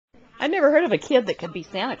I've never heard of a kid that could be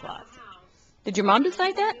Santa Claus. Did your mom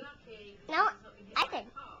decide that? No, I did.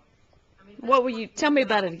 What would you, tell me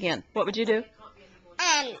about it again. What would you do?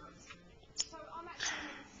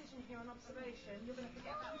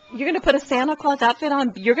 You're going to put a Santa Claus outfit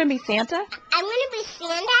on? You're going to be Santa? I'm going to be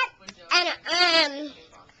Santa, and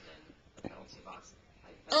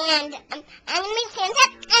I'm going to be Santa,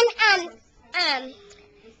 and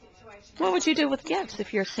What would you do with gifts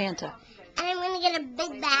if you're Santa? I'm going to get a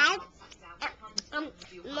big bag.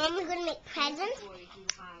 Mom's going to make presents.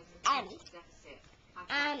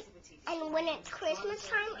 And when it's Christmas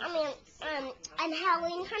time, and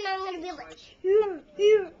Halloween time, I'm going to be like...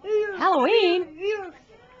 Halloween?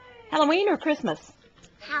 Halloween or Christmas?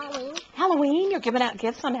 Halloween. Halloween? You're giving out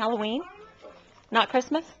gifts on Halloween? Not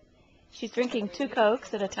Christmas? She's drinking 2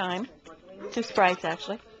 Cokes at a time. 2 Sprites,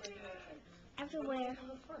 actually. Everywhere.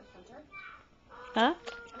 Huh?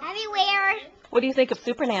 Everywhere. What do you think of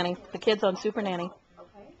Super Nanny? The kids on Super Nanny.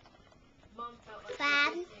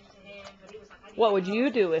 Bad. What would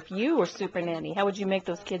you do if you were Super Nanny? How would you make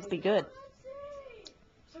those kids be good?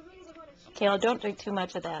 Kayla, don't drink too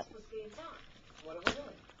much of that.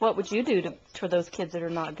 What would you do for those kids that are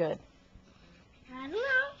not good? I don't know.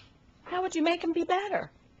 How would you make them be better?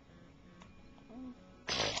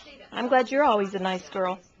 I'm glad you're always a nice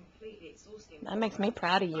girl. That makes me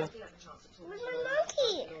proud of you. Where's my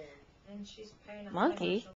monkey? Monkey?